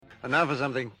And now for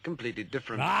something completely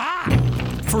different.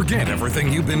 Forget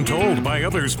everything you've been told by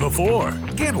others before.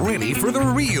 Get ready for the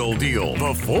real deal,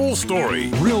 the full story,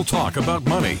 real talk about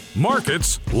money,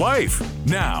 markets, life.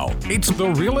 Now, it's The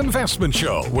Real Investment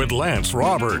Show with Lance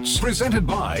Roberts, presented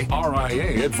by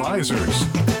RIA Advisors.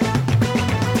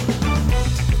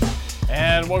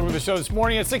 And welcome to the show this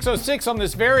morning at 6:06 on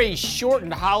this very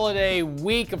shortened holiday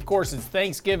week. Of course, it's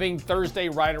Thanksgiving, Thursday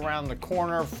right around the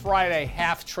corner, Friday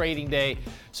half trading day.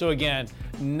 So again,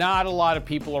 not a lot of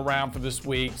people around for this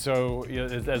week. So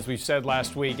as we said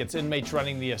last week, it's inmates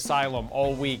running the asylum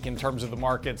all week in terms of the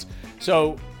markets.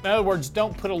 So in other words,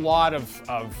 don't put a lot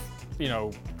of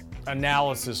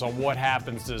analysis on what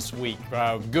happens this week,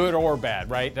 good or bad,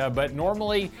 right? But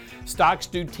normally stocks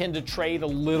do tend to trade a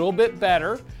little bit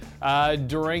better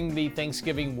during the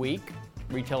Thanksgiving week.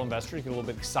 Retail investors get a little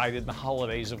bit excited in the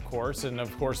holidays, of course. And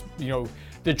of course,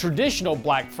 the traditional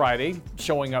Black Friday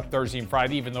showing up Thursday and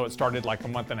Friday, even though it started like a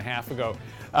month and a half ago.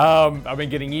 I've been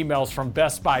getting emails from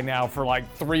Best Buy now for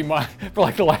like 3 months, for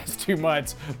like the last 2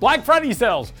 months. Black Friday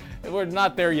sales. We're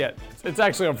not there yet. It's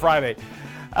actually on Friday.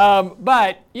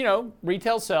 But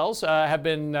retail sales have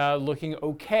been looking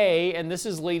okay, and this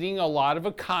is leading a lot of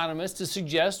economists to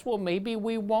suggest, well, maybe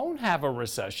we won't have a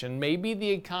recession. Maybe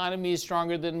the economy is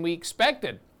stronger than we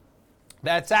expected.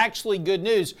 That's actually good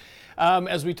news.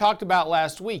 As we talked about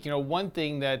last week, one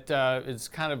thing that is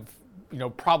kind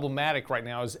of problematic right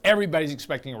now is everybody's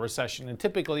expecting a recession, and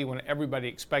typically when everybody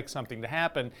expects something to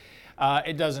happen,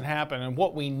 it doesn't happen. And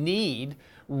what we need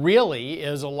really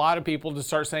is a lot of people to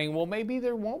start saying, well, maybe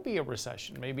there won't be a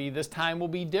recession. Maybe this time will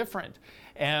be different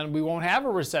and we won't have a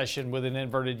recession with an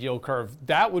inverted yield curve.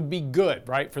 That would be good,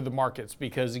 right, for the markets,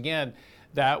 because again,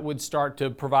 that would start to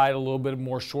provide a little bit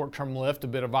more short-term lift, a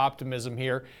bit of optimism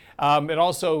here. It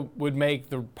also would make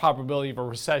the probability of a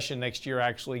recession next year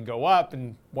actually go up,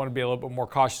 and want to be a little bit more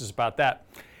cautious about that.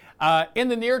 In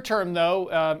the near term,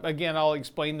 though, again, I'll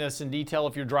explain this in detail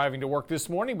if you're driving to work this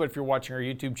morning, but if you're watching our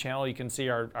YouTube channel, you can see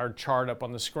our chart up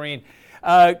on the screen.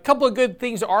 A couple of good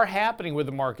things are happening with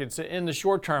the markets in the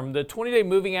short term. The 20-day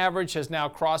moving average has now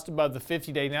crossed above the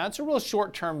 50-day. Now, it's a real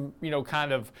short-term,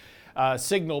 kind of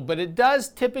signal, but it does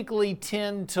typically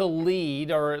tend to lead,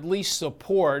 or at least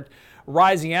support,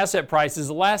 rising asset prices.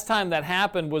 The last time that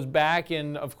happened was back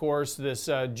in, of course, this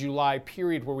July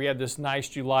period where we had this nice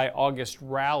July-August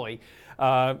rally.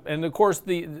 And of course,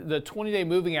 the 20-day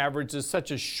moving average is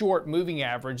such a short moving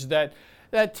average that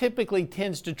typically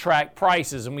tends to track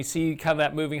prices, and we see kind of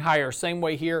that moving higher. Same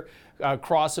way here,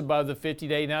 cross above the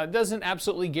 50-day. Now, it doesn't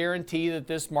absolutely guarantee that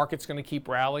this market's going to keep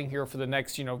rallying here for the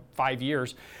next, 5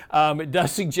 years. It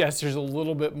does suggest there's a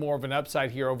little bit more of an upside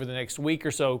here over the next week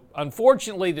or so.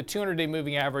 Unfortunately, the 200-day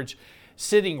moving average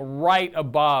sitting right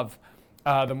above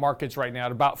the markets right now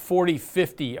at about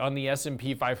 40.50 on the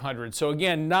S&P 500. So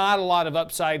again, not a lot of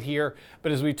upside here,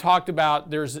 but as we talked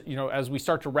about, there's, as we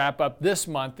start to wrap up this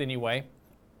month anyway,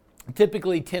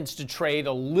 typically tends to trade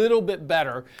a little bit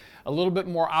better, a little bit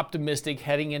more optimistic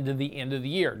heading into the end of the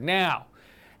year. Now,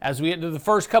 as we get into the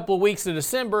first couple of weeks of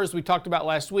December, as we talked about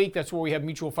last week, that's where we have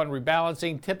mutual fund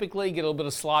rebalancing. Typically get a little bit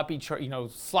of sloppy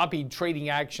trading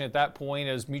action at that point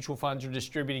as mutual funds are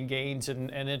distributing gains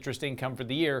and interest income for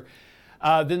the year.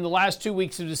 Then the last 2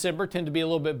 weeks of December tend to be a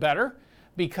little bit better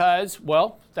because,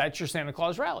 well, that's your Santa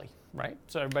Claus rally, right?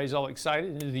 So everybody's all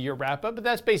excited into the year wrap up, but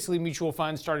that's basically mutual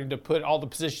funds starting to put all the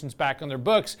positions back on their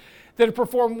books that have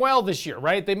performed well this year,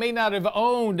 right? They may not have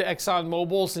owned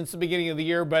ExxonMobil since the beginning of the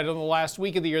year, but in the last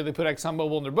week of the year, they put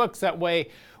ExxonMobil in their books. That way,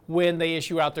 when they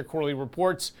issue out their quarterly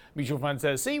reports, mutual fund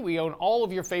says, see, we own all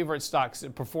of your favorite stocks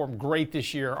that performed great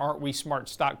this year. Aren't we smart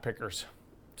stock pickers?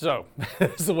 So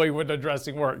that's the way window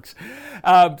dressing works.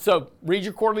 So read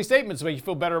your quarterly statements to make you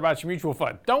feel better about your mutual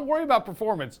fund. Don't worry about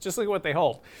performance, just look at what they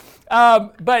hold.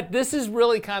 But this is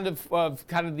really kind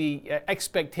of the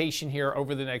expectation here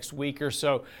over the next week or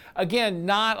so. Again,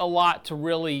 not a lot to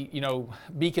really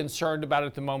be concerned about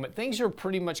at the moment. Things are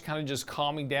pretty much kind of just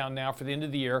calming down now for the end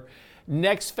of the year.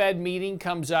 Next Fed meeting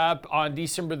comes up on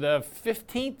December the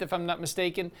 15th, if I'm not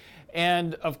mistaken.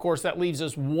 And of course, that leaves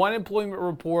us one employment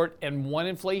report and one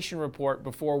inflation report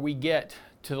before we get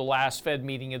to the last Fed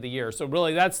meeting of the year. So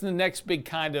really, that's the next big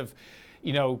kind of,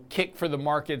 kick for the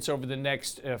markets over the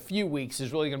next few weeks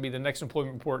is really going to be the next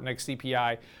employment report, next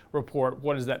CPI report.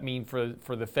 What does that mean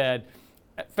for the Fed?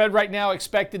 Fed right now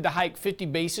expected to hike 50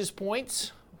 basis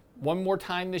points one more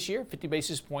time this year, 50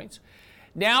 basis points.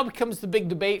 Now becomes the big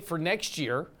debate for next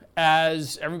year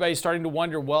as everybody's starting to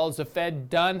wonder, well, is the Fed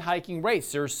done hiking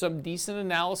rates? There's some decent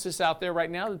analysis out there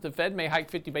right now that the Fed may hike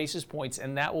 50 basis points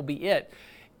and that will be it.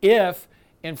 If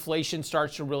inflation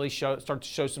starts to really show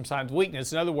some signs of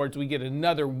weakness. In other words, we get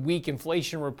another weak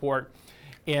inflation report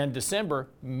in December,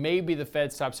 maybe the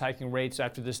Fed stops hiking rates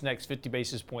after this next 50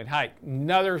 basis point hike.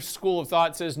 Another school of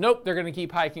thought says, nope, they're going to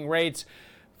keep hiking rates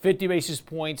 50 basis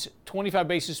points, 25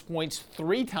 basis points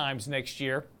 3 times next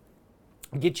year,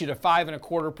 get you to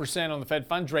 5.25% on the Fed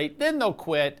funds rate, then they'll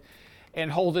quit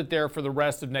and hold it there for the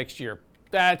rest of next year.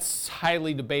 That's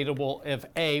highly debatable if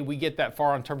A, we get that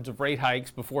far in terms of rate hikes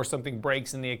before something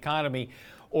breaks in the economy,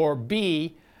 or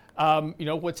B,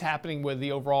 what's happening with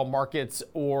the overall markets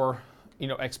or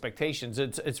expectations.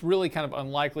 It's really kind of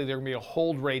unlikely there are going to be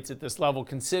hold rates at this level,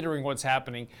 considering what's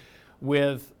happening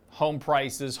with home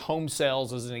prices, home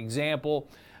sales as an example.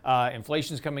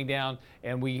 Inflation's coming down,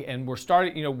 and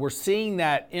we're seeing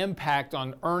that impact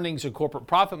on earnings and corporate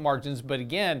profit margins. But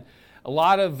again, a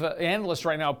lot of analysts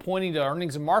right now pointing to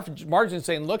earnings and margins,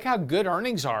 saying, "Look how good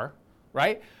earnings are,"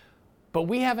 right? But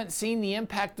we haven't seen the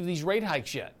impact of these rate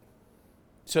hikes yet,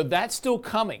 so that's still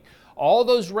coming. All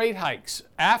those rate hikes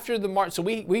after the March. So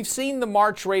we've seen the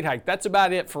March rate hike. That's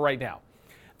about it for right now.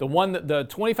 The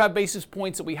 25 basis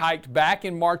points that we hiked back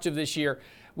in March of this year,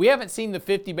 we haven't seen the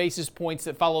 50 basis points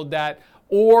that followed that,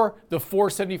 or the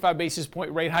 475 basis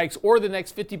point rate hikes, or the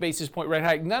next 50 basis point rate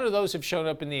hike. None of those have shown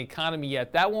up in the economy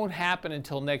yet. That won't happen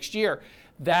until next year.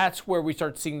 That's where we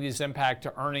start seeing this impact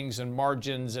to earnings and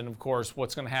margins, and of course,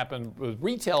 what's going to happen with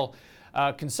retail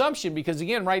consumption, because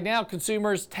again, right now,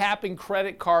 consumers tapping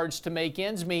credit cards to make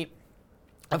ends meet.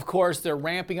 Of course, they're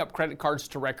ramping up credit cards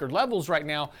to record levels right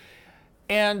now.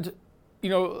 And,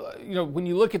 when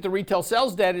you look at the retail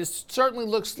sales data, it certainly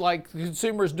looks like the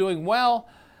consumer is doing well.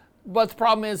 But the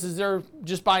problem is they're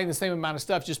just buying the same amount of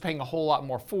stuff, just paying a whole lot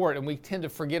more for it. And we tend to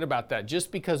forget about that.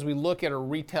 Just because we look at a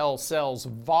retail sales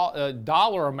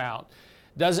dollar amount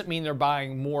doesn't mean they're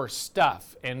buying more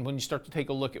stuff. And when you start to take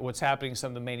a look at what's happening, some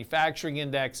of the manufacturing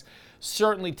index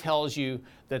certainly tells you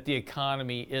that the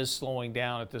economy is slowing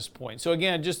down at this point. So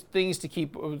again, just things to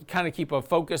keep a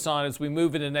focus on as we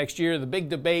move into next year. The big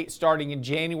debate starting in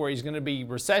January is going to be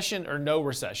recession or no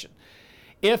recession.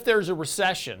 If there's a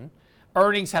recession,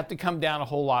 earnings have to come down a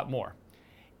whole lot more.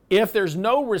 If there's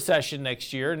no recession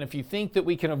next year, and if you think that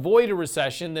we can avoid a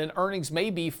recession, then earnings may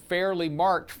be fairly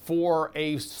marked for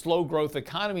a slow growth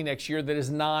economy next year that is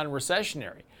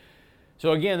non-recessionary.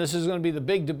 So again, this is going to be the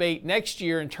big debate next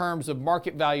year in terms of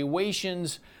market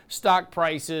valuations, stock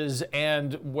prices,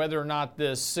 and whether or not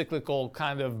this cyclical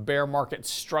kind of bear market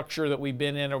structure that we've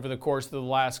been in over the course of the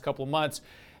last couple of months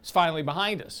is finally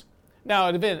behind us. Now,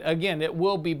 again, it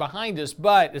will be behind us,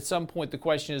 but at some point the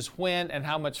question is when and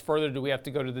how much further do we have to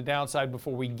go to the downside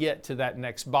before we get to that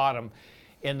next bottom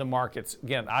in the markets?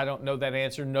 Again, I don't know that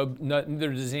answer.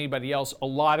 Neither does anybody else. A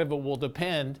lot of it will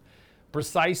depend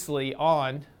precisely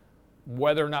on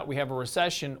whether or not we have a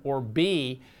recession, or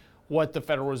B, what the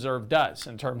Federal Reserve does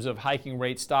in terms of hiking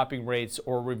rates, stopping rates,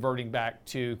 or reverting back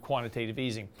to quantitative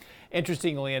easing.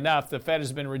 Interestingly enough, the Fed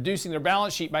has been reducing their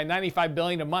balance sheet by $95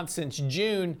 billion a month since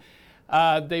June.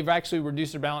 They've actually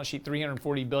reduced their balance sheet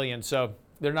 $340 billion. So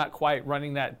they're not quite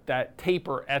running that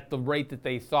taper at the rate that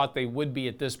they thought they would be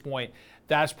at this point.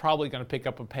 That's probably going to pick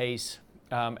up a pace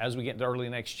as we get into early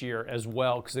next year as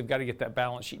well, because they've got to get that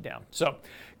balance sheet down. So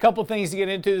a couple things to get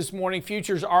into this morning.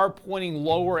 Futures are pointing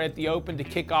lower at the open to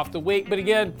kick off the week, but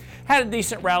again, had a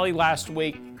decent rally last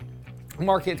week.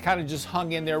 Market kind of just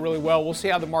hung in there really well. We'll see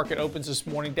how the market opens this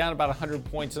morning. Down about 100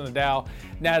 points on the Dow.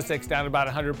 Nasdaq's down about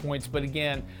 100 points, but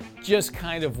again, just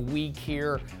kind of weak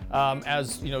here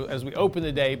as we open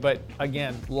the day. But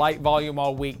again, light volume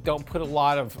all week. Don't put a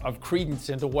lot of credence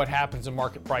into what happens in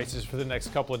market prices for the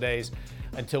next couple of days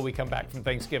until we come back from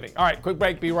Thanksgiving. All right, quick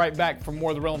break. Be right back for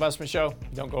more of the Real Investment Show.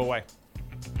 Don't go away.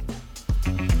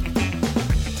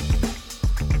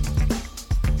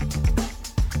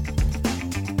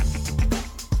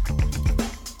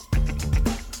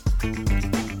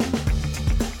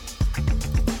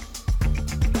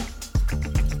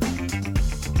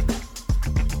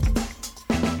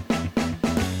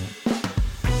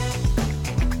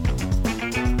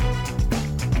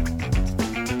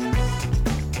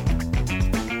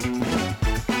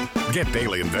 Get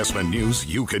daily investment news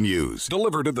you can use,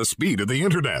 delivered at the speed of the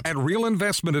internet at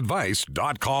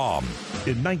realinvestmentadvice.com.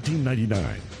 In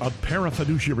 1999, a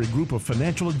parafiduciary group of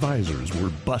financial advisors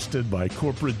were busted by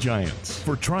corporate giants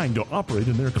for trying to operate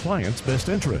in their clients' best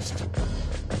interest.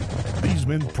 These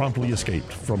men promptly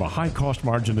escaped from a high-cost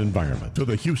margin environment to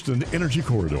the Houston Energy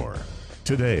Corridor.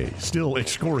 Today, still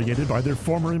excoriated by their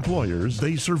former employers,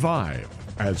 they survive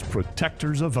as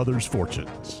protectors of others'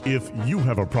 fortunes. If you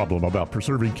have a problem about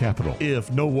preserving capital,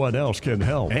 if no one else can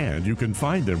help, and you can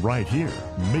find them right here,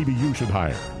 maybe you should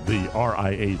hire the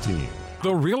RIA team.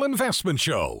 The Real Investment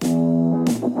Show.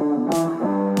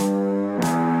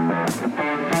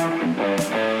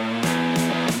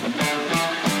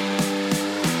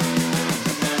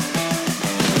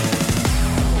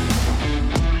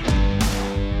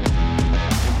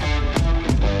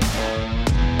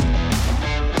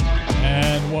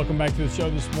 And welcome back to the show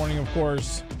this morning, of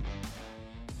course.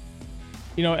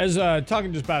 You know, as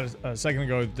talking just about a second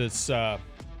ago, this,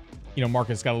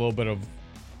 market's got a little bit of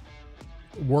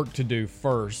work to do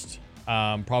first,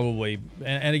 probably.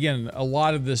 And again, a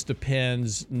lot of this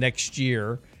depends next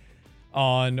year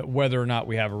on whether or not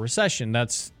we have a recession.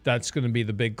 That's going to be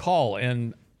the big call.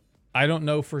 And I don't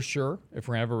know for sure if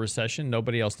we're going to have a recession.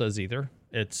 Nobody else does either.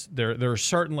 There are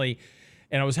certainly,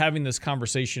 and I was having this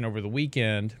conversation over the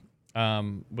weekend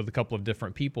with a couple of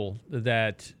different people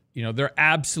that, they're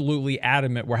absolutely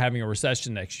adamant we're having a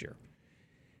recession next year.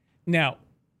 Now,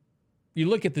 you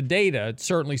look at the data, it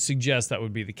certainly suggests that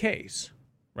would be the case,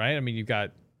 right? I mean, you've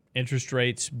got interest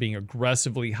rates being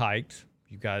aggressively hiked.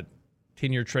 You've got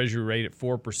 10-year treasury rate at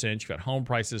 4%. You've got home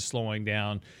prices slowing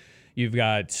down. You've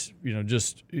got,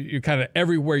 you're kind of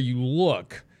everywhere you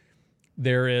look,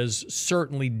 there is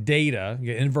certainly data,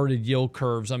 inverted yield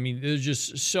curves. I mean, there's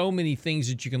just so many things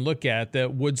that you can look at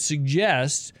that would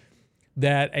suggest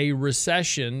that a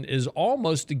recession is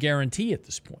almost a guarantee at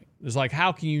this point. It's like,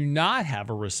 how can you not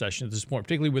have a recession at this point,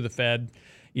 particularly with the Fed,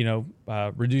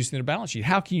 reducing their balance sheet?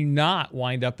 How can you not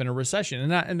wind up in a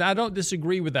recession? And I don't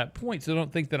disagree with that point, so I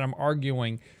don't think that I'm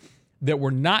arguing that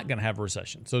we're not going to have a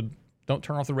recession. So don't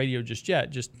turn off the radio just yet.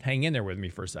 Just hang in there with me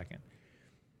for a second.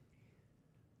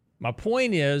 My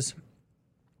point is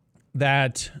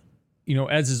that,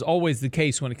 as is always the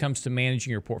case when it comes to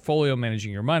managing your portfolio,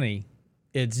 managing your money,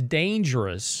 it's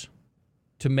dangerous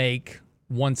to make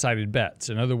one-sided bets.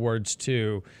 In other words,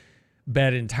 to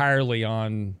bet entirely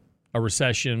on a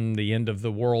recession, the end of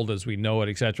the world as we know it,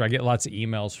 et cetera. I get lots of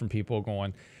emails from people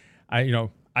going,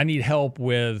 I need help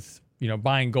with,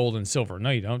 buying gold and silver. No,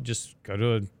 you don't. Just go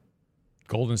to a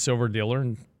gold and silver dealer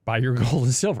and buy your gold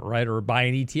and silver, right? Or buy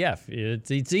an ETF.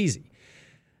 It's easy.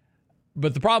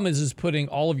 But the problem is putting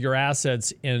all of your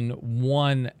assets in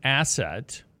one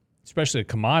asset, especially a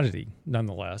commodity,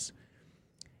 nonetheless,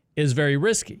 is very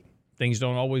risky. Things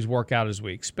don't always work out as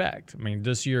we expect. I mean,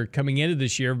 this year, coming into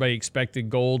this year, everybody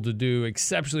expected gold to do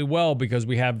exceptionally well because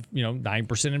we have,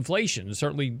 9% inflation. And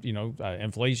certainly,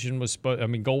 inflation was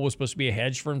gold was supposed to be a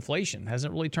hedge for inflation. It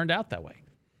hasn't really turned out that way.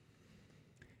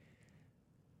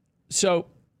 So,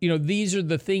 these are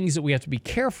the things that we have to be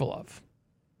careful of.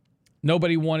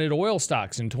 Nobody wanted oil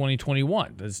stocks in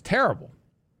 2021. That's terrible.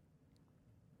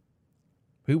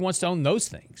 Who wants to own those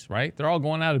things, right? They're all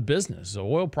going out of business. So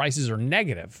oil prices are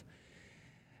negative.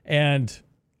 And,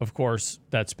 of course,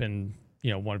 that's been,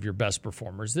 one of your best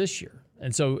performers this year.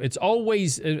 And so it's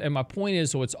always, and my point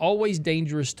is, so it's always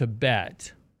dangerous to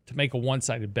bet, to make a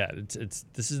one-sided bet.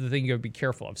 This is the thing you have to be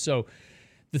careful of. So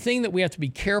the thing that we have to be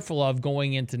careful of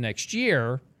going into next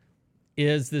year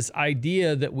is this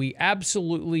idea that we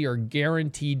absolutely are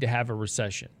guaranteed to have a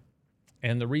recession.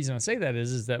 And the reason I say that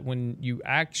is that when you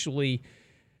actually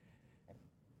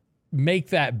make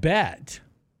that bet,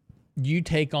 you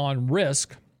take on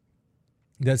risk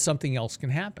that something else can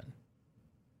happen,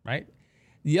 right?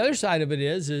 The other side of it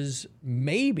is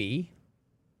maybe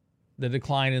the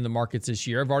decline in the markets this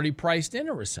year have already priced in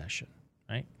a recession,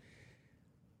 right?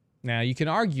 Now, you can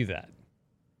argue that.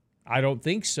 I don't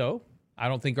think so. I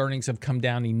don't think earnings have come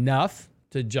down enough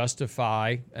to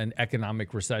justify an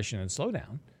economic recession and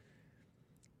slowdown.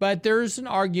 But there's an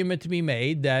argument to be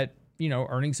made that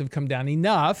earnings have come down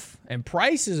enough and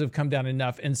prices have come down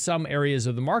enough in some areas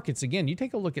of the markets. Again, you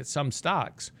take a look at some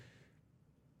stocks,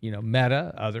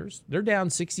 Meta, others, they're down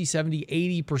 60,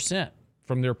 70, 80%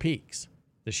 from their peaks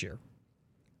this year.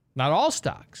 Not all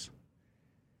stocks,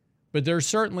 but there's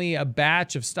certainly a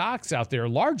batch of stocks out there,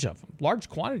 large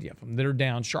quantity of them that are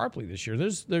down sharply this year.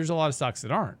 There's a lot of stocks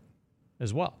that aren't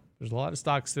as well. There's a lot of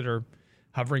stocks that are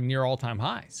hovering near all-time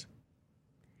highs.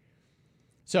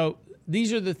 So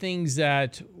these are the things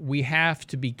that we have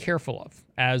to be careful of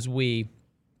as we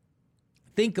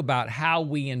think about how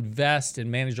we invest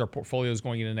and manage our portfolios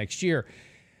going into next year.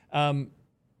 And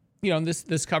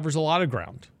this covers a lot of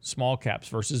ground: small caps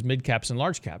versus mid caps and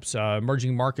large caps,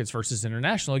 emerging markets versus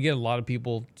international. Again, a lot of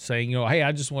people saying, hey,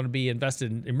 I just want to be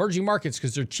invested in emerging markets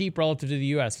because they're cheap relative to the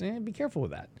U.S. Be careful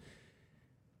with that.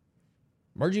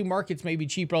 Emerging markets may be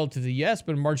cheap relative to the U.S.,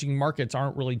 but emerging markets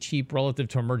aren't really cheap relative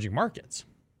to emerging markets.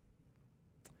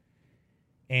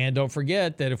 And don't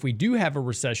forget that if we do have a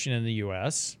recession in the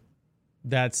U.S.,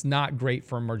 that's not great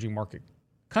for emerging market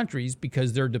countries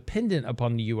because they're dependent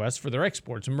upon the U.S. for their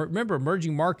exports. And remember,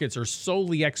 emerging markets are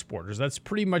solely exporters. That's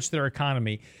pretty much their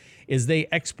economy, is they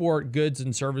export goods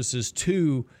and services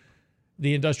to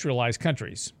the industrialized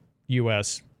countries,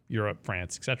 U.S., Europe,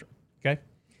 France, etc. Okay?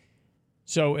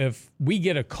 So if we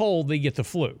get a cold, they get the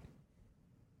flu.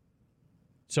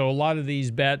 So a lot of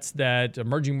these bets that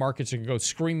emerging markets are going to go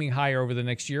screaming higher over the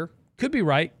next year could be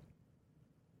right,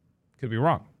 could be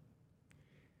wrong.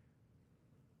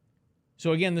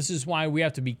 So again, this is why we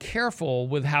have to be careful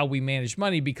with how we manage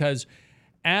money, because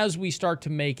as we start to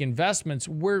make investments,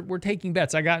 we're taking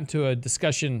bets. I got into a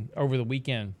discussion over the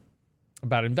weekend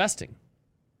about investing.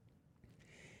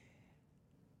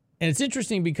 And it's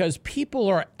interesting because people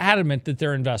are adamant that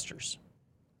they're investors.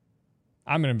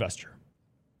 I'm an investor.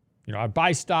 You know, I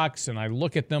buy stocks and I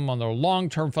look at them on their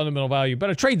long-term fundamental value,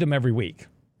 but I trade them every week,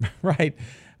 right?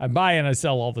 I buy and I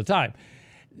sell all the time.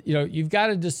 You know, you've got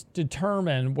to just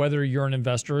determine whether you're an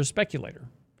investor or a speculator.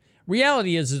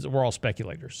 Reality is that we're all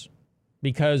speculators,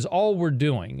 because all we're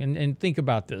doing, and think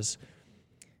about this,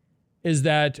 is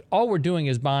that all we're doing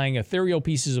is buying ethereal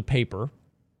pieces of paper.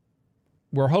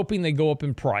 We're hoping they go up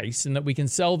in price and that we can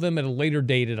sell them at a later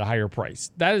date at a higher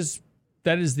price. That is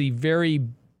the very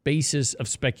basis of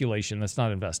speculation. That's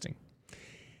not investing.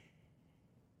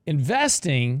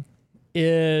 Investing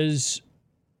is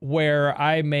where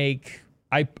I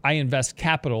invest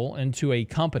capital into a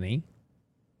company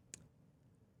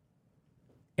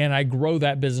and I grow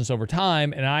that business over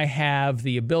time, and I have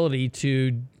the ability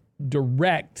to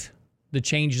direct the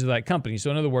changes of that company.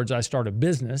 So in other words, I start a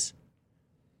business.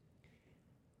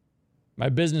 My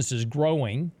business is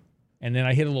growing, and then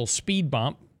I hit a little speed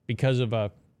bump because of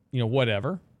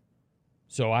whatever.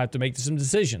 So I have to make some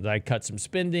decisions. I cut some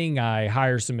spending. I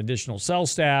hire some additional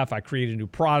sales staff. I create a new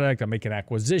product. I make an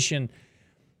acquisition,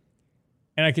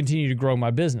 and I continue to grow my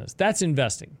business. That's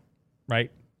investing,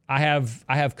 right? I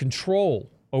have control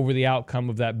over the outcome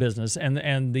of that business,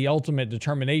 and the ultimate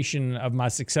determination of my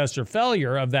success or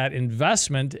failure of that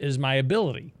investment is my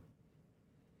ability.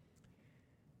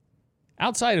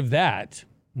 Outside of that,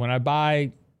 when I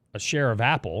buy a share of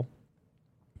Apple,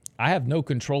 I have no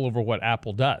control over what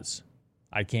Apple does.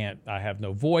 I have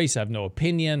no voice, I have no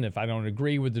opinion. If I don't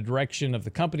agree with the direction of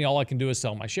the company, all I can do is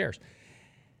sell my shares.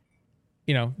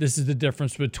 You know, this is the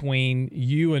difference between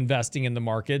you investing in the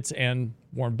markets and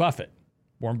Warren Buffett.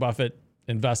 Warren Buffett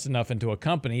invests enough into a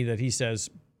company that he says,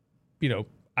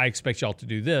 I expect y'all to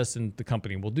do this, and the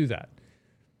company will do that.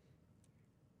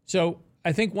 So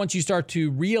I think once you start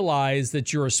to realize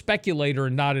that you're a speculator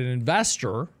and not an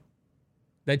investor,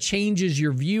 that changes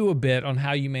your view a bit on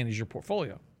how you manage your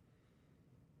portfolio.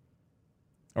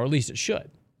 Or at least it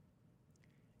should.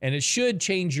 And it should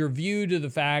change your view to the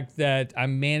fact that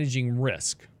I'm managing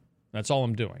risk. That's all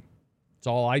I'm doing. It's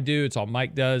all I do. It's all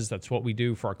Mike does. That's what we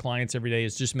do for our clients every day,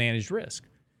 is just manage risk.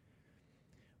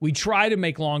 We try to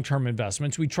make long-term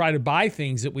investments. We try to buy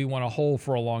things that we want to hold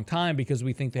for a long time because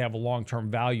we think they have a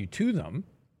long-term value to them.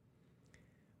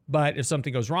 But if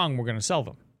something goes wrong, we're going to sell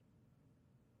them.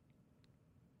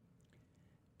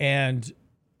 And,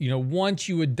 once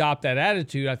you adopt that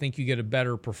attitude, I think you get a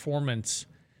better performance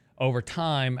over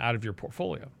time out of your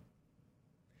portfolio.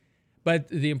 But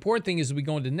the important thing is, as we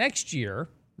go into next year,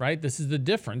 right, this is the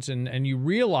difference, and you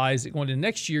realize that going into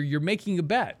next year, you're making a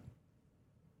bet.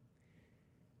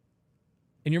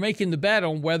 And you're making the bet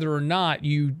on whether or not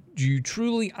you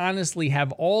truly, honestly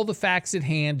have all the facts at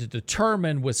hand to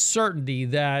determine with certainty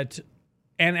that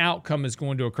an outcome is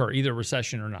going to occur, either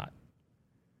recession or not.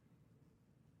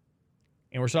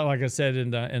 And we're starting, like I said in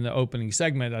the opening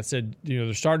segment, I said,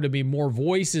 there's starting to be more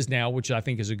voices now, which I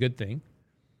think is a good thing,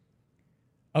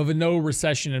 of a no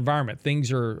recession environment. Things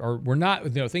are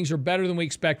better than we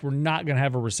expect. We're not going to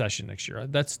have a recession next year.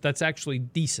 That's actually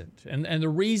decent. And the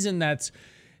reason that's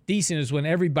decent is when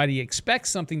everybody expects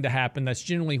something to happen, that's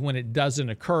generally when it doesn't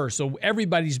occur. So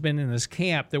everybody's been in this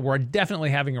camp that we're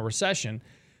definitely having a recession.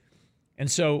 And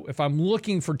so if I'm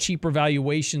looking for cheaper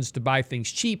valuations to buy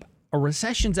things cheap, a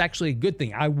recession's actually a good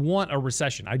thing. I want a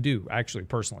recession. I do, actually,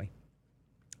 personally.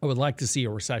 I would like to see a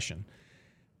recession.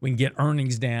 We can get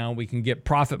earnings down, we can get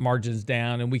profit margins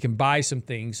down, and we can buy some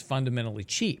things fundamentally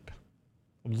cheap.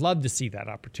 I'd love to see that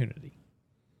opportunity.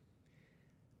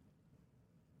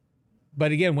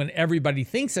 But again, when everybody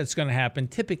thinks that's going to happen,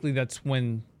 typically that's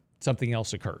when something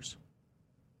else occurs.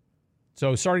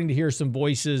 So starting to hear some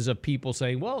voices of people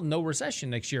saying, well, no recession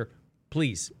next year.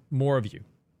 Please, more of you.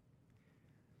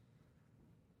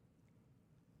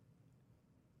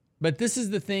 But this is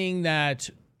the thing that,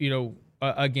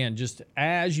 again, just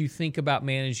as you think about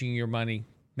managing your money,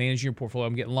 managing your portfolio,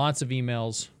 I'm getting lots of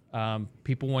emails,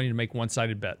 people wanting to make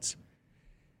one-sided bets.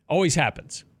 Always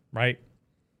happens, right?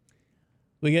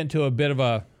 We get into a bit of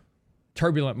a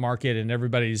turbulent market and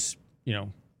everybody's,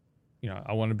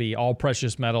 I want to be all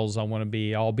precious metals. I want to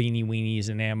be all beanie weenies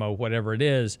and ammo, whatever it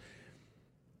is.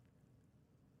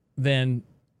 Then,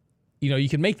 you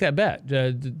can make that bet.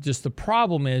 Just the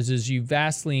problem is you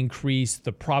vastly increase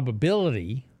the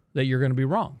probability that you're going to be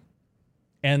wrong.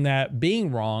 And that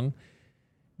being wrong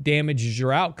damages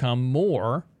your outcome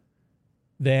more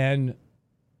than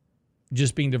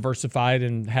just being diversified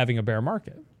and having a bear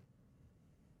market.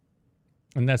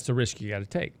 And that's the risk you got to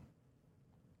take.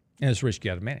 And it's a risk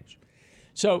you got to manage.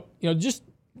 So,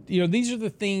 these are the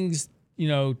things,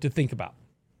 to think about.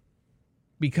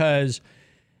 Because,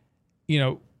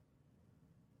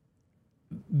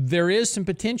 there is some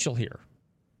potential here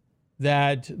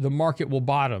that the market will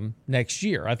bottom next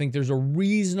year. I think there's a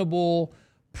reasonable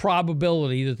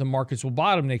probability that the markets will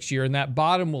bottom next year, and that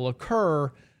bottom will occur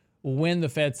when the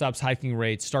Fed stops hiking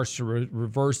rates, starts to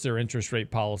reverse their interest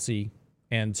rate policy,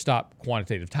 and stop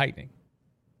quantitative tightening,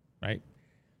 right?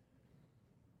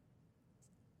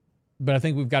 But I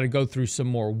think we've got to go through some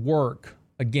more work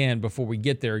again before we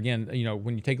get there. Again,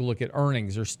 when you take a look at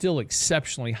earnings, they're still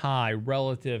exceptionally high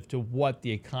relative to what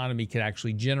the economy can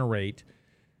actually generate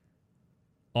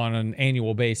on an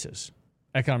annual basis.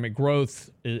 Economic growth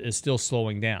is still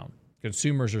slowing down.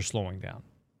 Consumers are slowing down.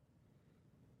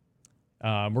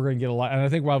 We're going to get a lot, and I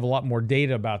think we'll have a lot more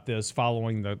data about this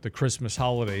following the Christmas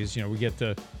holidays. We get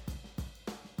to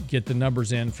get the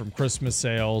numbers in from Christmas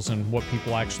sales and what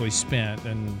people actually spent,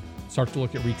 and start to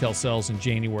look at retail sales in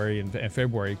January and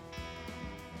February.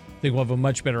 I think we'll have a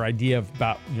much better idea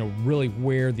about really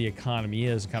where the economy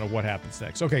is and kind of what happens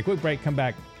next. Okay, quick break. Come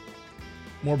back.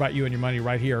 More about you and your money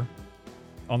right here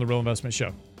on The Real Investment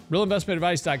Show.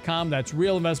 RealInvestmentAdvice.com. That's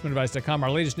RealInvestmentAdvice.com.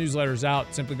 Our latest newsletter is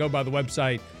out. Simply go by the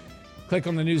website. Click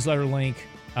on the newsletter link.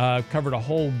 Covered a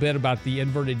whole bit about the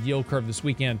inverted yield curve this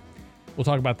weekend. We'll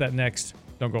talk about that next.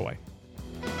 Don't go away.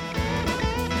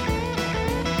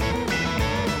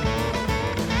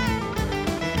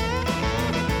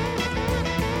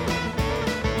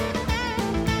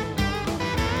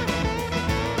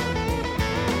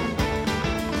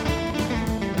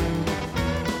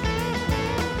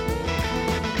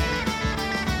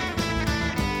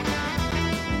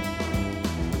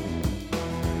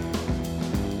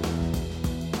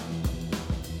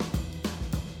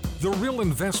 The Real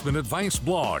Investment Advice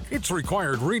blog. It's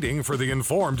required reading for the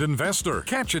informed investor.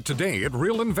 Catch it today at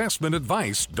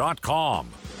realinvestmentadvice.com.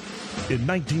 In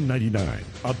 1999,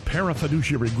 a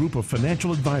parafiduciary group of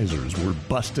financial advisors were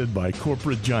busted by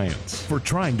corporate giants for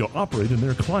trying to operate in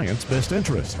their clients' best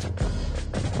interest.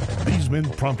 These men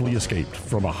promptly escaped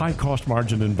from a high-cost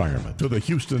margin environment to the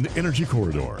Houston Energy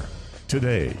Corridor.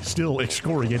 Today, still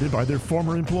excoriated by their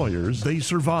former employers, they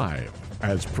survive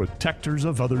as protectors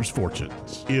of others'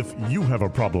 fortunes. If you have a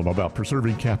problem about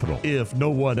preserving capital, if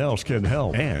no one else can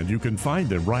help, and you can find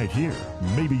them right here,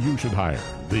 maybe you should hire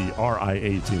the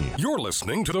RIA team. You're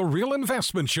listening to The Real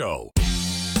Investment Show.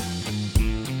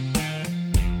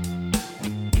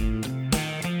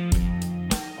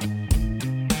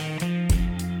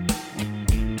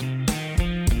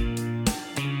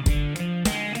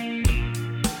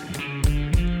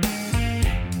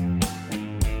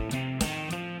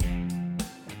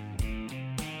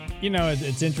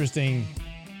 It's interesting.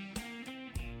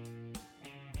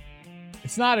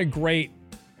 It's not a great,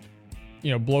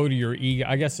 blow to your ego.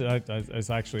 I guess it's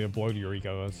actually a blow to your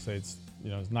ego. I'd say it's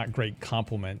not a great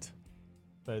compliment,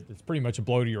 but it's pretty much a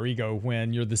blow to your ego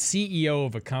when you're the CEO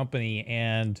of a company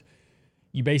and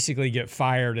you basically get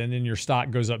fired and then your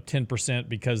stock goes up 10%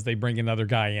 because they bring another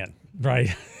guy in,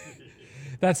 right?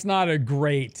 That's not a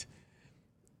great,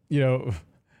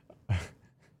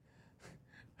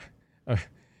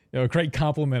 a great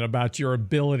compliment about your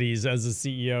abilities as a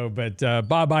CEO. But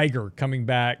Bob Iger coming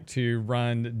back to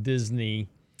run Disney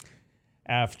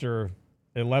after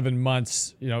 11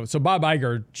 months. So Bob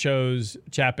Iger chose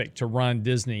Chapek to run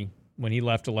Disney when he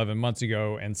left 11 months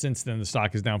ago. And since then, the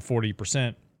stock is down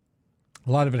 40%.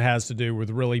 A lot of it has to do with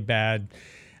really bad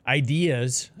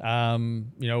ideas.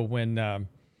 When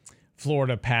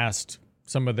Florida passed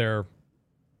some of their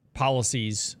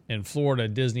policies in Florida,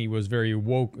 Disney was very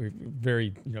woke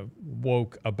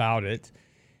about it,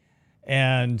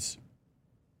 and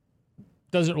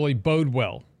doesn't really bode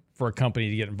well for a company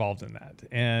to get involved in that.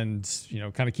 And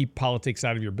kind of keep politics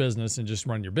out of your business and just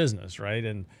run your business, right?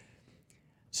 And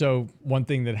so one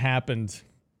thing that happened,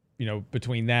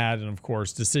 between that and of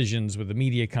course decisions with the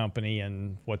media company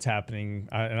and what's happening,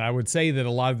 and I would say that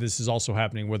a lot of this is also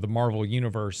happening with the Marvel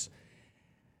universe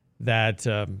that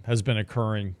has been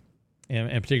occurring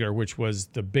in particular, which was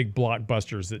the big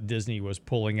blockbusters that Disney was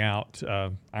pulling out,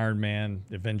 Iron Man,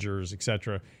 Avengers,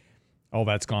 etc. All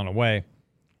that's gone away.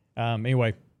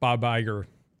 Anyway, Bob Iger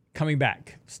coming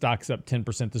back. Stock's up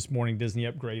 10% this morning. Disney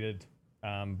upgraded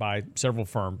by several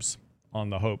firms on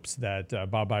the hopes that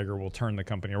Bob Iger will turn the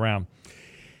company around.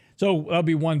 So that'll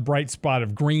be one bright spot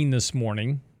of green this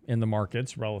morning in the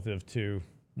markets relative to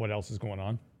what else is going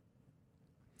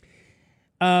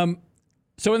on.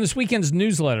 So in this weekend's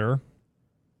newsletter,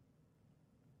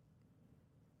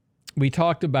 we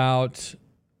talked about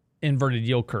inverted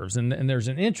yield curves. And there's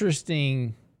an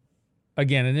interesting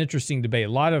debate.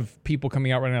 A lot of people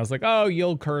coming out right now is like, oh,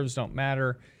 yield curves don't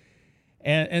matter.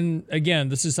 And again,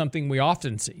 this is something we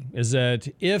often see, is that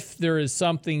if there is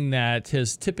something that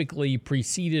has typically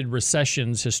preceded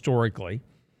recessions historically,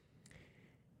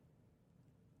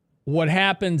 what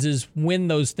happens is when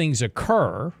those things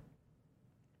occur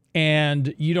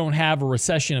and you don't have a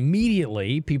recession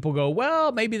immediately, people go,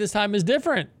 well, maybe this time is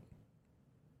different.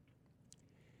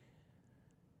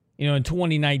 In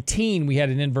 2019, we had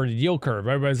an inverted yield curve.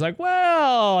 Everybody's like,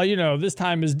 well, this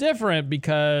time is different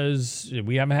because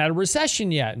we haven't had a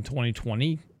recession yet. In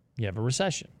 2020, you have a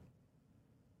recession.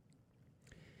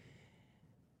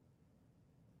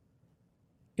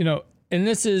 And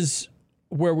this is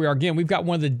where we are again. We've got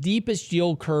one of the deepest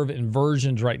yield curve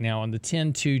inversions right now on the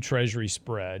 10-2 Treasury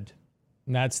spread.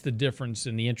 And that's the difference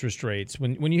in the interest rates.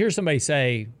 When you hear somebody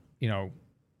say, an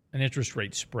interest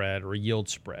rate spread or a yield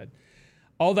spread,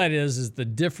 all that is the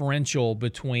differential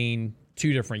between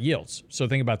two different yields. So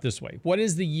think about it this way. What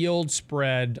is the yield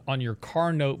spread on your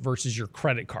car note versus your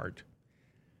credit card?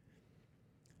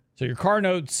 So your car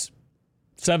note's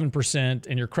 7%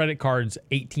 and your credit card's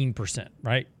 18%,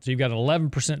 right? So you've got an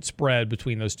 11% spread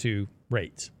between those two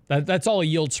rates. That's all a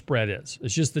yield spread is.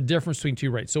 It's just the difference between two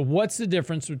rates. So what's the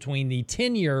difference between the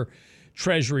 10-year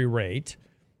Treasury rate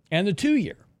and the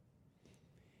 2-year?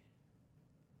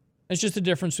 It's just the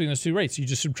difference between those two rates. You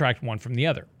just subtract one from the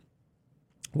other.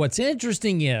 What's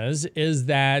interesting is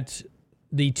that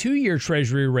the 2-year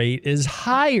Treasury rate is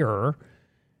higher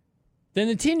than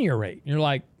the 10-year rate. And you're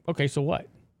like, okay, so what?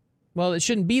 Well, it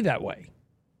shouldn't be that way.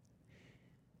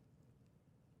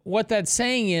 What that's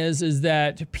saying is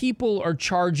that people are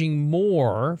charging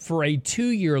more for a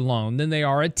 2-year loan than they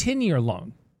are a 10-year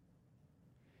loan.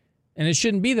 And it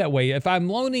shouldn't be that way. If I'm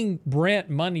loaning Brent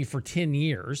money for 10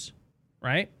 years,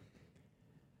 right?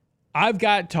 I've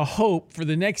got to hope for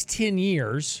the next 10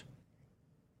 years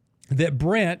that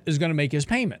Brent is going to make his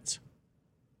payments.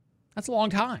 That's a long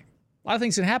time. A lot of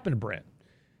things can happen to Brent,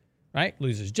 right?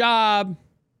 Lose his job,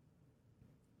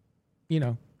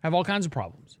 have all kinds of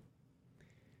problems.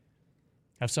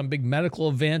 Have some big medical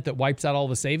event that wipes out all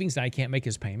the savings and I can't make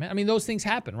his payment. I mean, those things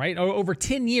happen, right? Over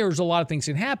 10 years, a lot of things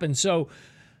can happen. So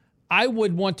I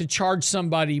would want to charge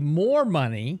somebody more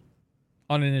money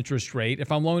on an interest rate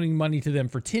if I'm loaning money to them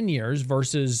for 10 years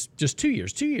versus just 2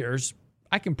 years. 2 years,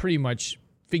 I can pretty much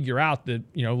figure out that,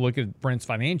 look at Brent's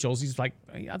financials. He's like,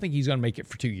 I think he's going to make it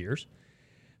for 2 years.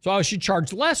 So I should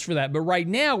charge less for that. But right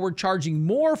now, we're charging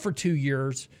more for 2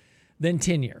 years than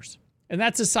 10 years. And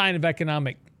that's a sign of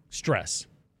economic stress.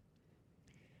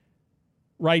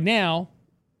 Right now,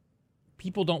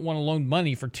 people don't want to loan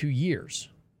money for 2 years.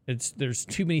 There's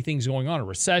too many things going on. A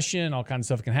recession, all kinds of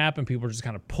stuff can happen. People are just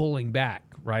kind of pulling back,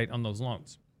 right, on those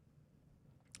loans.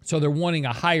 So they're wanting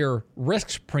a higher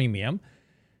risk premium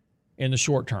in the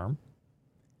short term,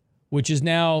 which has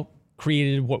now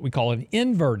created what we call an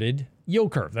inverted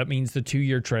yield curve. That means the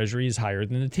 2-year Treasury is higher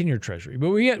than the 10-year Treasury.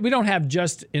 But we don't have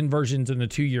just inversions in the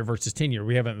 2-year versus 10-year.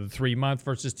 We have it in the 3-month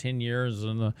versus 10 years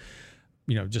and the,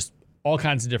 just all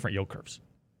kinds of different yield curves,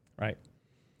 right?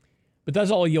 But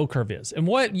that's all a yield curve is. And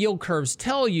what yield curves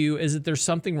tell you is that there's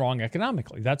something wrong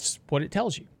economically. That's what it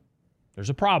tells you.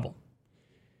 There's a problem.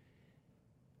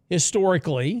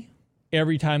 Historically,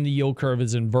 every time the yield curve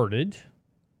is inverted,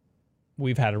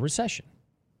 we've had a recession.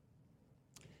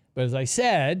 But as I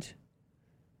said,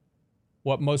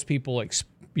 what most people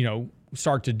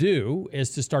start to do is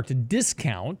to start to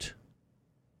discount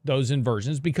those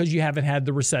inversions because you haven't had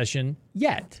the recession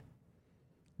yet.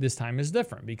 This time is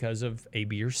different because of A,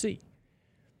 B, or C.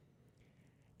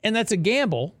 And that's a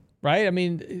gamble, right? I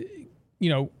mean,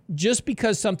 just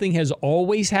because something has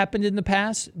always happened in the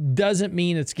past doesn't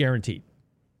mean it's guaranteed.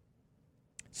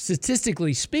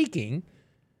 Statistically speaking,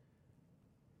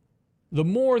 the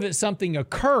more that something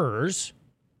occurs,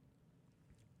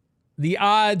 the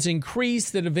odds increase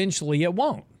that eventually it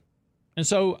won't. And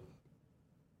so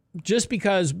just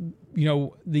because,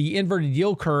 the inverted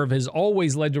yield curve has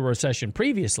always led to a recession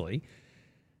previously,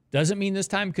 doesn't mean this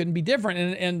time couldn't be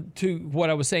different. And to what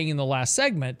I was saying in the last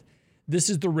segment, this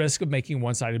is the risk of making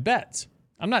one-sided bets.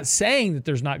 I'm not saying that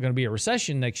there's not going to be a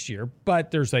recession next year,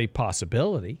 but there's a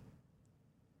possibility.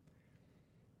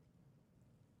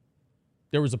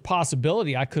 There was a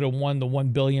possibility I could have won the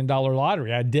 $1 billion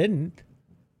lottery. I didn't.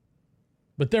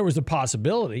 But there was a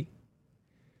possibility.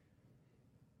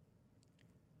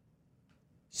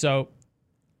 So,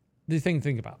 the thing to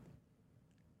think about.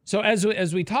 So,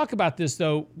 as we talk about this,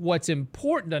 though, what's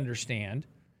important to understand,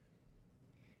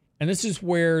 and this is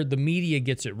where the media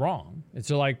gets it wrong. It's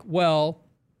like, well,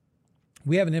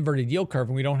 we have an inverted yield curve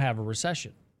and we don't have a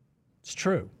recession. It's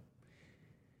true.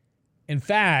 In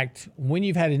fact, when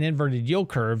you've had an inverted yield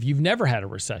curve, you've never had a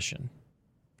recession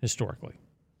historically.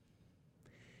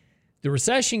 The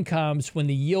recession comes when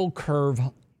the yield curve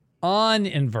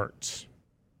uninverts.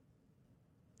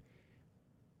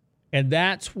 And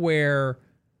that's where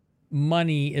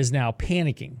money is now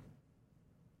panicking.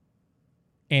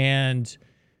 And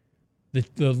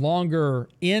the longer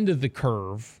end of the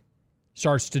curve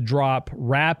starts to drop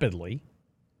rapidly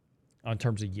on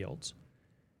terms of yields.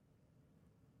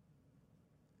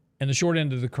 And the short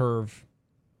end of the curve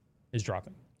is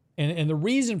dropping. And the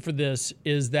reason for this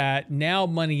is that now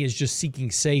money is just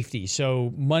seeking safety.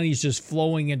 So money is just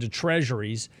flowing into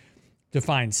treasuries to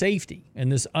find safety.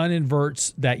 And this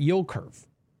uninverts that yield curve,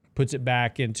 puts it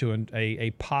back into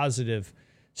a positive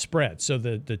spread. So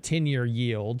the 10-year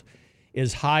yield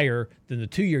is higher than the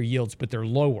 2-year yields, but they're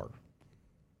lower,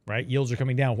 right? Yields are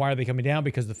coming down. Why are they coming down?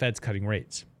 Because the Fed's cutting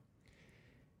rates.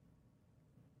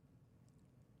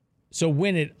 So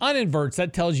when it uninverts,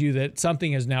 that tells you that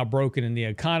something is now broken in the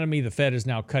economy. The Fed is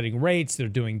now cutting rates. They're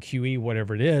doing QE,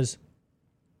 whatever it is.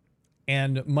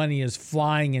 And money is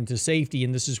flying into safety.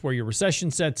 And this is where your recession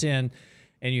sets in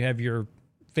and you have your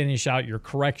finish out your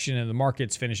correction in the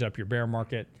markets, finish up your bear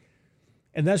market.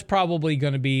 And that's probably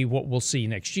going to be what we'll see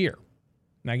next year.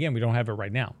 Now, again, we don't have it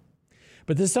right now.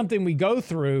 But this is something we go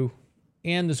through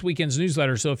in this weekend's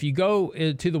newsletter. So if you go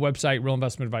to the website,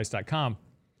 realinvestmentadvice.com,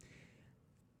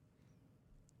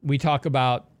 we talk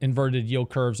about inverted yield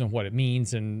curves and what it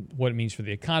means for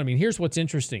the economy. And here's what's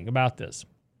interesting about this.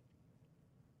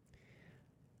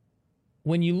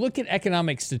 When you look at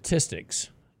economic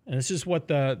statistics, and this is what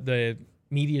the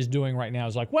media is doing right now,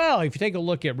 is like, well, if you take a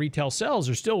look at retail sales,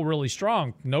 they're still really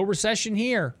strong. No recession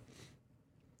here.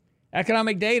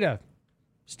 Economic data,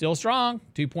 still strong.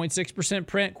 2.6%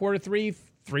 print quarter 3,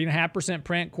 3.5%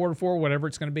 print quarter 4, whatever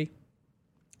it's going to be.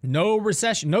 No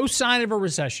recession, no sign of a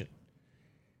recession.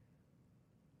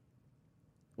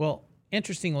 Well,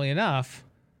 interestingly enough,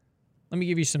 let me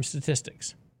give you some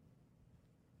statistics.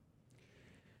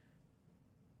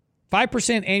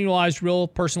 5% annualized real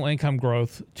personal income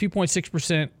growth,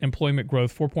 2.6% employment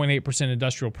growth, 4.8%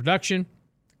 industrial production,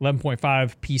 11.5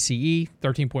 PCE,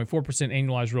 13.4%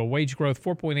 annualized real wage growth,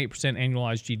 4.8%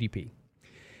 annualized GDP.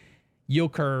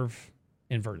 Yield curve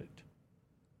inverted.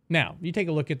 Now, you take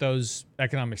a look at those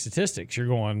economic statistics, you're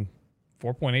going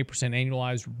 4.8%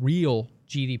 annualized real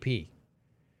GDP.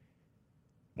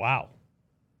 Wow.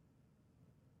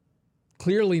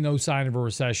 Clearly no sign of a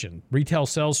recession. Retail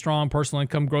sales strong, personal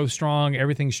income growth strong,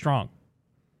 everything's strong.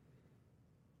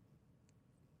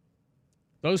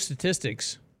 Those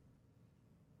statistics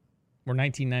were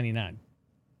 1999.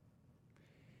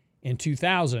 In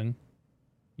 2000,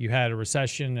 you had a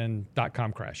recession and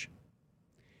dot-com crash.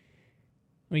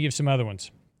 Let me give some other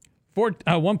ones.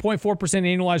 1.4%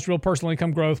 annualized real personal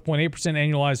income growth, 0.8%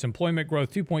 annualized employment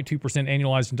growth, 2.2%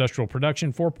 annualized industrial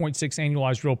production, 4.6%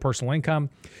 annualized real personal income,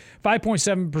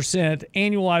 5.7%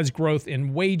 annualized growth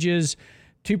in wages,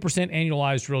 2%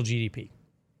 annualized real GDP.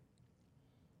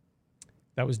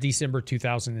 That was December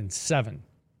 2007.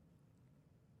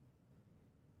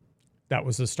 That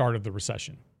was the start of the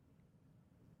recession.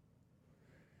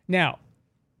 Now,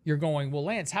 you're going, well,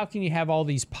 Lance, how can you have all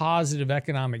these positive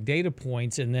economic data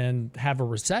points and then have a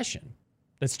recession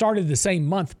that started the same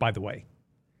month, by the way?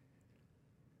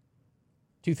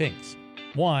 Two things.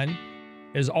 One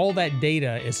is all that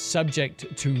data is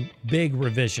subject to big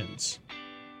revisions,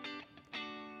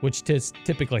 which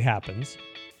typically happens.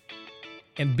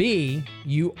 And B,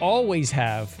 you always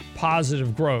have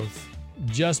positive growth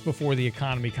just before the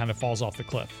economy kind of falls off the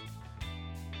cliff.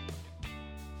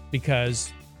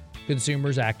 Because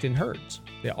consumers act in herds.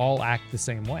 They all act the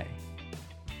same way.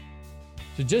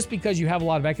 So just because you have a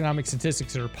lot of economic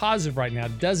statistics that are positive right now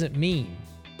doesn't mean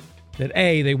that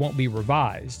A, they won't be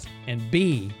revised, and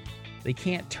B, they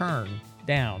can't turn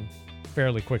down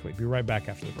fairly quickly. Be right back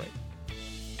after the break.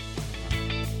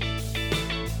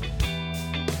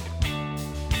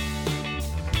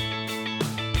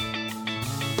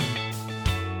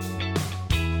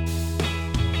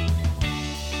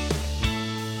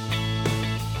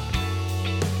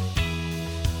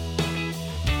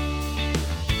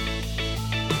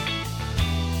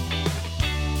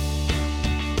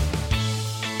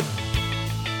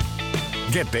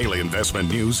 Get daily investment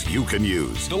news you can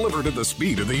use, delivered at the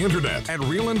speed of the internet at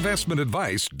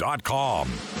realinvestmentadvice.com.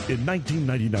 In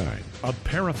 1999, a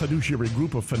parafiduciary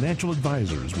group of financial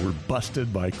advisors were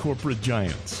busted by corporate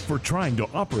giants for trying to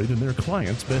operate in their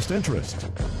clients' best interest.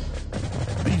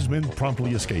 These men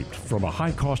promptly escaped from a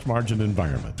high-cost margin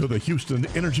environment to the Houston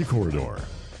Energy Corridor.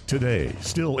 Today,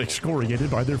 still excoriated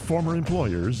by their former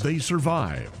employers, they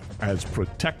survive as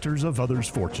protectors of others'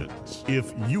 fortunes.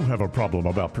 If you have a problem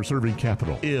about preserving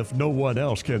capital, if no one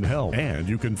else can help, and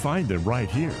you can find them right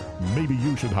here, maybe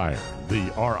you should hire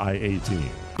the RIA team.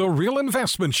 The Real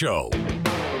Investment Show.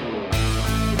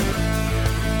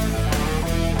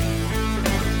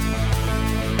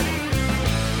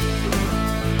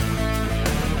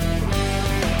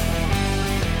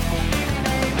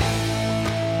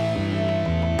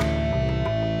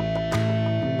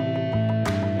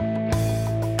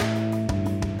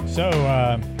 So,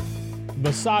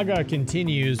 the saga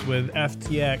continues with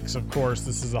FTX. Of course,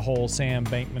 this is the whole Sam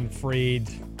Bankman-Fried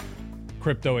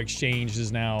crypto exchange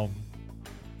is now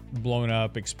blown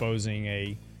up, exposing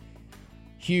a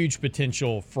huge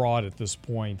potential fraud at this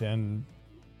point, and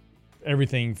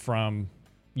everything from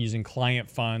using client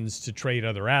funds to trade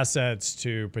other assets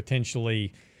to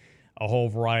potentially a whole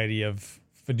variety of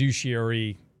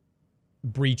fiduciary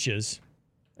breaches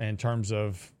in terms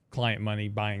of client money,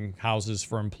 buying houses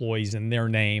for employees in their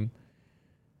name.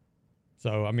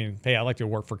 So, I mean, hey, I like to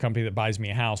work for a company that buys me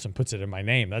a house and puts it in my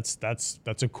name. That's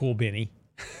a cool Benny.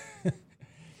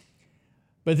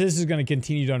 But this is going to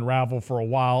continue to unravel for a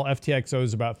while. FTX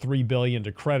owes about $3 billion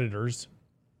to creditors.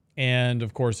 And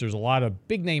of course, there's a lot of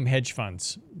big name hedge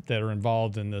funds that are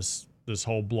involved in this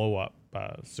whole blow up.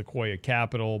 Sequoia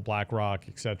Capital, BlackRock,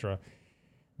 etc.,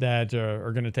 that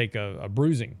are going to take a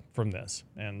bruising from this.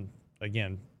 And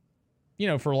again, you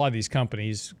know, for a lot of these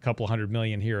companies, a couple $100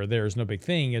 million here or there is no big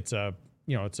thing. It's a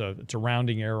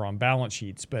rounding error on balance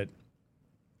sheets, but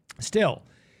still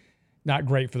not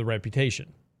great for the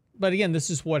reputation. But again,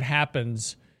 this is what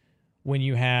happens when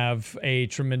you have a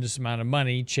tremendous amount of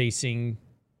money chasing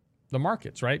the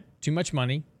markets, right? Too much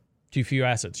money, too few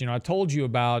assets. You know, I told you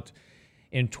about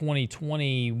in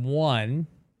 2021,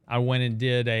 I went and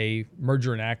did a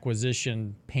merger and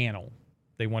acquisition panel.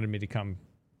 They wanted me to come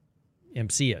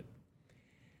MC it.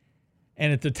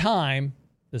 And at the time,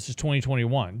 this is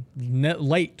 2021,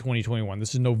 late 2021,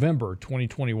 this is November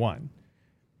 2021,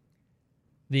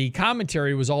 the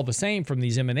commentary was all the same from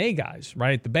these M&A guys,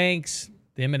 right? The banks,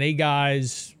 the M&A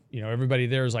guys, you know, everybody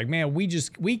there is like, man,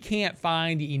 we can't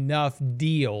find enough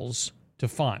deals to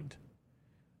fund.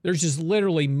 There's just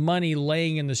literally money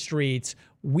laying in the streets.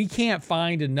 We can't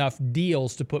find enough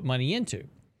deals to put money into.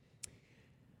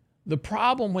 The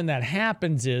problem when that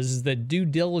happens is that due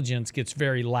diligence gets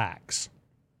very lax.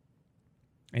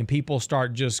 And people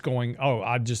start just going, oh,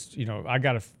 I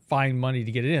got to find money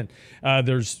to get it in.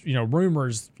 There's,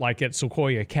 rumors like at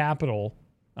Sequoia Capital.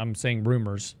 I'm saying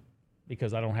rumors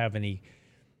because I don't have any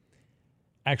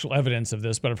actual evidence of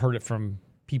this, but I've heard it from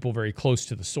people very close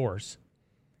to the source.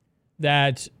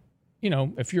 That,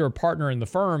 if you're a partner in the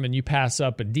firm and you pass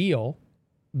up a deal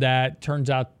that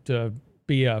turns out to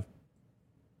be a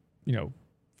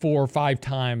 4 or 5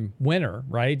 time winner,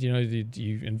 right?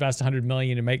 You invest $100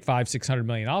 million and make $500-600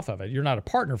 million off of it. You're not a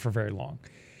partner for very long.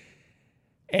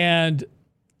 And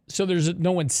so there's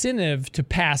no incentive to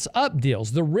pass up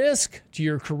deals. The risk to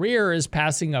your career is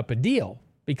passing up a deal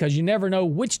because you never know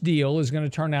which deal is going to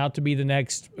turn out to be the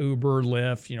next Uber,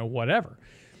 Lyft, whatever.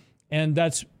 And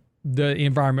that's the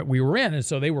environment we were in. And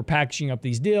so they were packaging up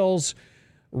these deals,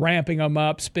 ramping them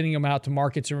up, spinning them out to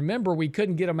markets. And remember, we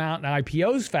couldn't get them out in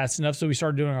IPOs fast enough, so we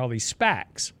started doing all these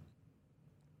SPACs.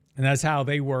 And that's how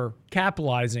they were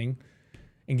capitalizing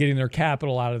and getting their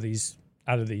capital out of these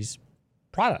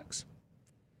products.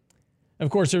 And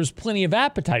of course, there was plenty of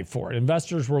appetite for it.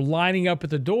 Investors were lining up at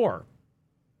the door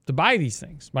to buy these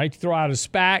things, right? You throw out a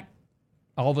SPAC,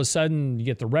 all of a sudden you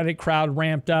get the Reddit crowd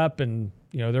ramped up and,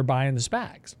 they're buying the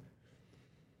SPACs.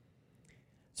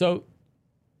 So,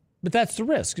 but that's the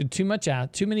risk. Too much money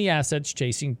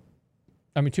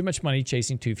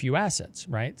chasing too few assets,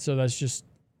 right? So that's just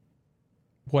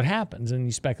what happens in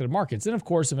these speculative markets. And of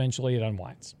course, eventually it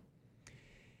unwinds.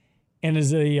 And as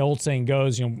the old saying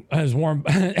goes, as Warren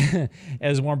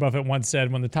Buffett once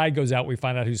said, when the tide goes out, we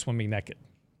find out who's swimming naked.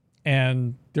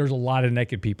 And there's a lot of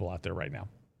naked people out there right now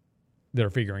that are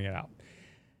figuring it out.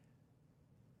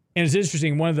 And it's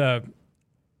interesting, one of the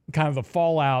kind of the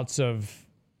fallouts of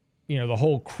the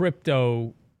whole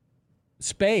crypto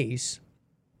space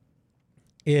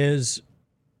is,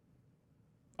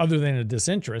 other than a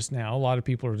disinterest now, a lot of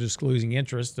people are just losing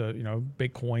interest.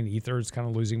 Bitcoin, Ether is kind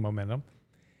of losing momentum.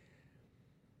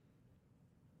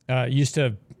 When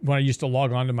I used to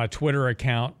log on to my Twitter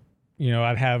account,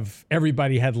 I'd have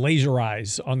everybody had laser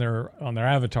eyes on their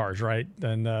avatars, right?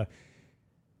 And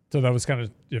so that was kind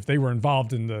of, if they were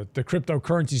involved in the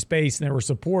cryptocurrency space and they were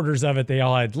supporters of it, they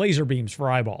all had laser beams for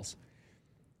eyeballs.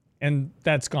 And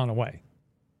that's gone away,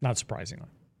 not surprisingly.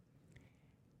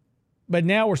 But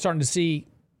now we're starting to see,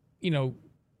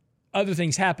 other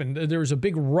things happen. There was a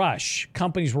big rush.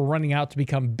 Companies were running out to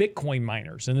become Bitcoin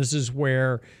miners. And this is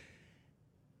where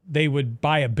they would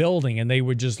buy a building and they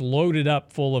would just load it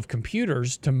up full of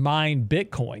computers to mine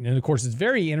Bitcoin. And of course, it's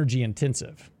very energy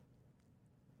intensive.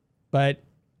 But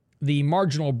the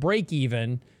marginal break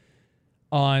even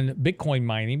on Bitcoin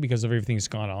mining, because of everything that's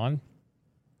gone on,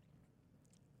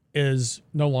 is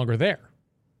no longer there.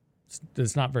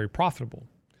 It's not very profitable.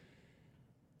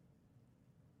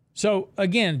 So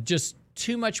again, just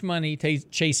too much money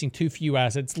chasing too few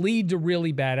assets lead to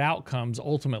really bad outcomes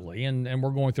ultimately, and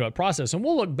we're going through that process. And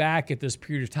we'll look back at this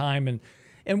period of time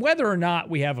and whether or not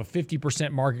we have a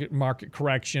 50% market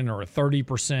correction or a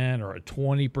 30% or a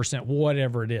 20%,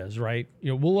 whatever it is, right?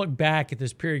 We'll look back at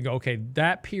this period and go, okay,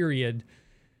 that period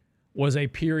was a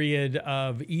period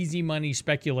of easy money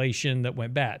speculation that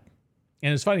went bad.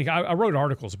 And it's funny, I wrote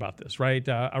articles about this, right?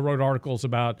 I wrote articles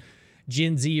about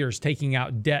Gen Zers taking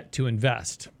out debt to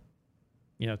invest.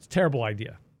 It's a terrible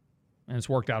idea, and it's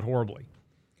worked out horribly.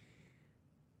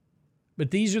 But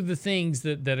these are the things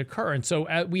that occur. And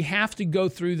so we have to go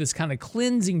through this kind of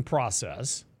cleansing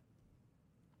process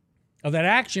of that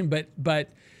action. But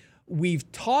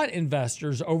we've taught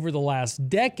investors over the last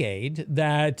decade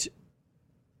that,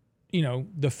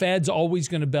 the Fed's always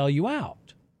going to bail you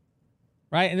out,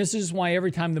 right? And this is why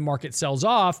every time the market sells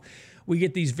off, we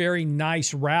get these very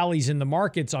nice rallies in the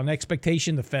markets on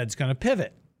expectation the Fed's going to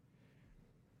pivot.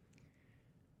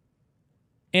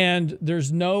 And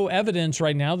there's no evidence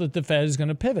right now that the Fed is going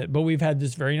to pivot, but we've had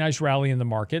this very nice rally in the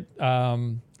market.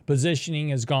 Positioning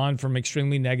has gone from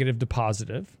extremely negative to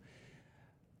positive.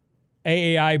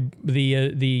 AAI,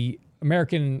 the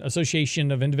American Association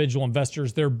of Individual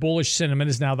Investors, their bullish sentiment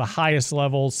is now the highest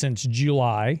level since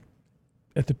July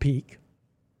at the peak.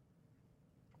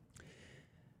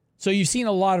 So you've seen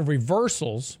a lot of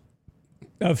reversals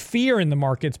of fear in the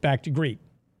markets back to greed.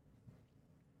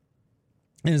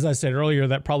 And as I said earlier,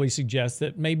 that probably suggests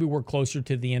that maybe we're closer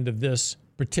to the end of this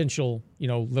potential,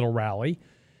 little rally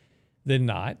than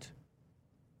not.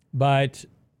 But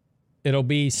it'll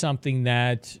be something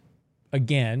that,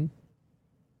 again,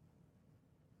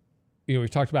 we've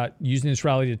talked about using this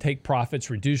rally to take profits,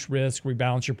 reduce risk,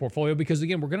 rebalance your portfolio, because,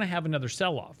 again, we're going to have another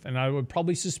sell-off. And I would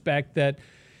probably suspect that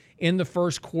in the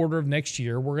first quarter of next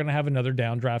year, we're going to have another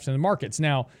downdraft in the markets.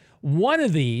 Now, one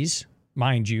of these,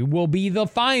 mind you, will be the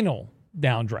final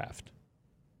downdraft.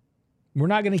 We're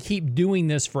not going to keep doing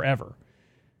this forever.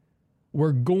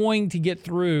 We're going to get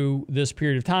through this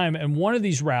period of time, and one of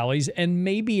these rallies, and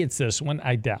maybe it's this one,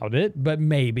 I doubt it, but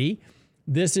maybe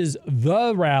this is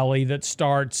the rally that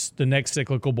starts the next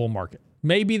cyclical bull market.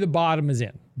 Maybe the bottom is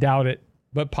in. Doubt it,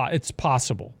 but it's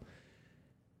possible.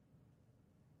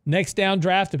 Next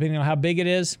downdraft, depending on how big it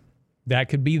is, that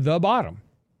could be the bottom,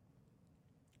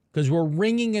 because we're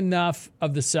wringing enough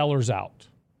of the sellers out.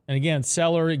 And again,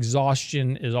 seller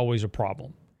exhaustion is always a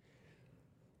problem.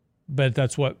 But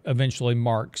that's what eventually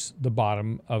marks the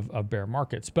bottom of bear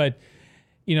markets. But,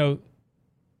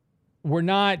 we're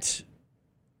not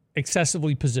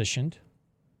excessively positioned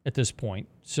at this point.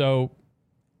 So,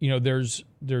 there's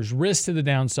risk to the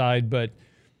downside, but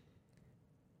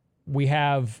we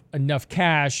have enough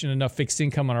cash and enough fixed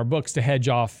income on our books to hedge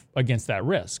off against that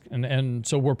risk. And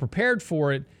so we're prepared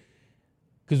for it,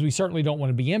 because we certainly don't want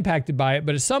to be impacted by it.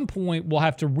 But at some point, we'll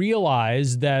have to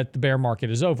realize that the bear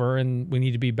market is over and we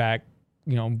need to be back,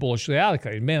 bullishly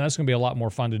allocated. Man, that's going to be a lot more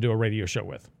fun to do a radio show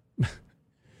with.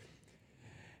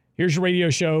 Here's your radio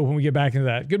show when we get back into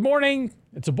that. Good morning.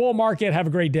 It's a bull market. Have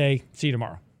a great day. See you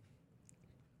tomorrow.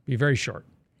 Be very short.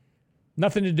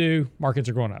 Nothing to do. Markets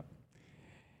are going up.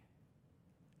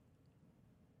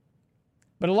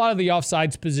 But a lot of the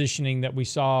offsides positioning that we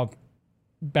saw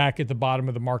back at the bottom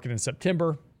of the market in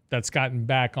September, that's gotten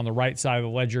back on the right side of the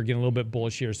ledger, getting a little bit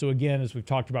bullish here. So again, as we've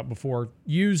talked about before,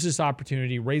 use this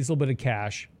opportunity, raise a little bit of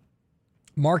cash.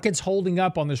 Market's holding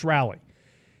up on this rally.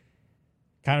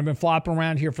 Kind of been flopping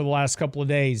around here for the last couple of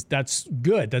days. That's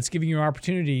good. That's giving you an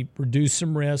opportunity, reduce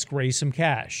some risk, raise some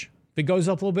cash. If it goes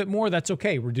up a little bit more, that's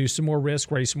okay. Reduce some more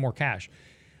risk, raise some more cash.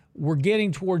 We're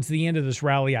getting towards the end of this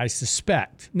rally, I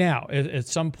suspect. Now, at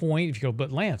some point, if you go, but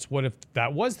Lance, what if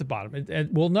that was the bottom?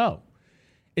 Well, no.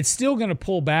 It's still going to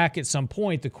pull back at some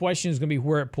point. The question is going to be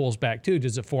where it pulls back to.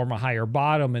 Does it form a higher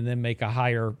bottom and then make a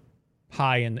higher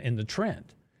high in the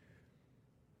trend?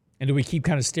 And do we keep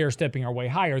kind of stair-stepping our way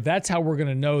higher? That's how we're going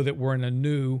to know that we're in a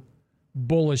new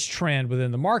bullish trend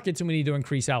within the markets and we need to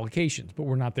increase allocations, but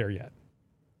we're not there yet.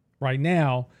 Right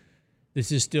now,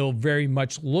 this is still very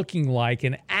much looking like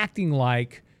and acting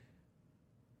like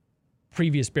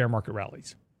previous bear market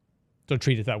rallies. So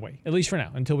treat it that way, at least for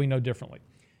now, until we know differently.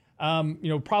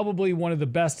 Probably one of the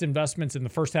best investments in the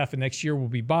first half of next year will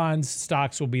be bonds.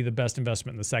 Stocks will be the best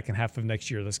investment in the second half of next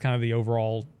year. That's kind of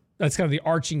the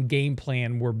arching game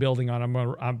plan we're building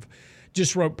on. I've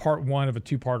just wrote part 1 of a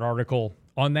 2-part article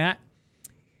on that.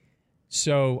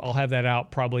 So I'll have that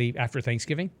out probably after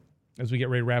Thanksgiving as we get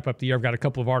ready to wrap up the year. I've got a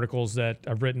couple of articles that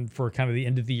I've written for kind of the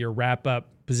end of the year wrap up,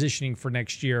 positioning for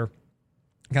next year,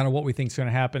 kind of what we think is going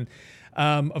to happen.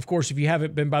 Of course, if you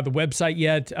haven't been by the website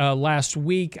yet, last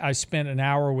week I spent an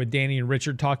hour with Danny and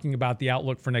Richard talking about the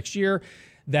outlook for next year.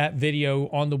 That video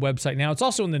on the website now. It's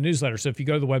also in the newsletter. So if you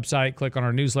go to the website, click on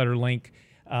our newsletter link,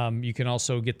 you can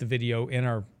also get the video in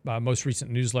our most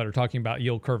recent newsletter talking about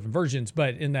yield curve inversions.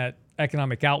 But in that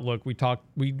economic outlook,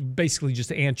 we basically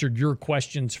just answered your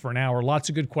questions for an hour. Lots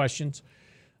of good questions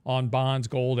on bonds,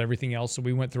 gold, everything else. So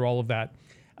we went through all of that.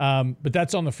 But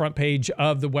that's on the front page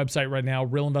of the website right now,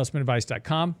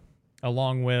 realinvestmentadvice.com,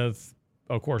 along with,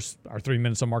 of course, our 3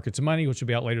 minutes on markets and money, which will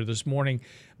be out later this morning.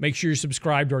 Make sure you're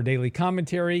subscribed to our daily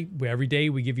commentary. Every day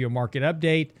we give you a market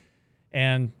update,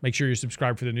 and make sure you're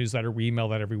subscribed for the newsletter. We email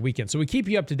that every weekend. So we keep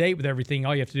you up to date with everything.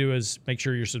 All you have to do is make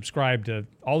sure you're subscribed to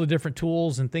all the different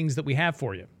tools and things that we have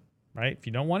for you, right? If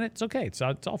you don't want it, it's okay. It's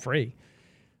all free,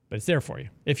 but it's there for you.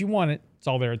 If you want it, it's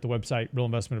all there at the website,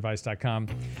 realinvestmentadvice.com.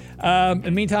 In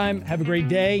the meantime, have a great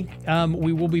day.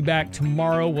 We will be back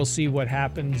tomorrow. We'll see what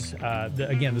happens.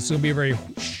 Again, this is going to be a very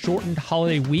shortened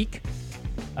holiday week.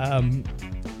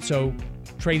 So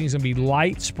trading's going to be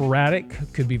light,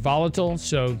 sporadic, could be volatile.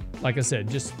 So like I said,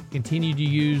 just continue to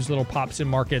use little pops in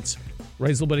markets,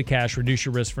 raise a little bit of cash, reduce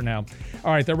your risk for now.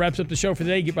 All right, that wraps up the show for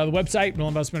today. Get by the website,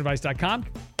 realinvestmentadvice.com.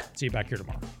 See you back here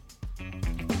tomorrow.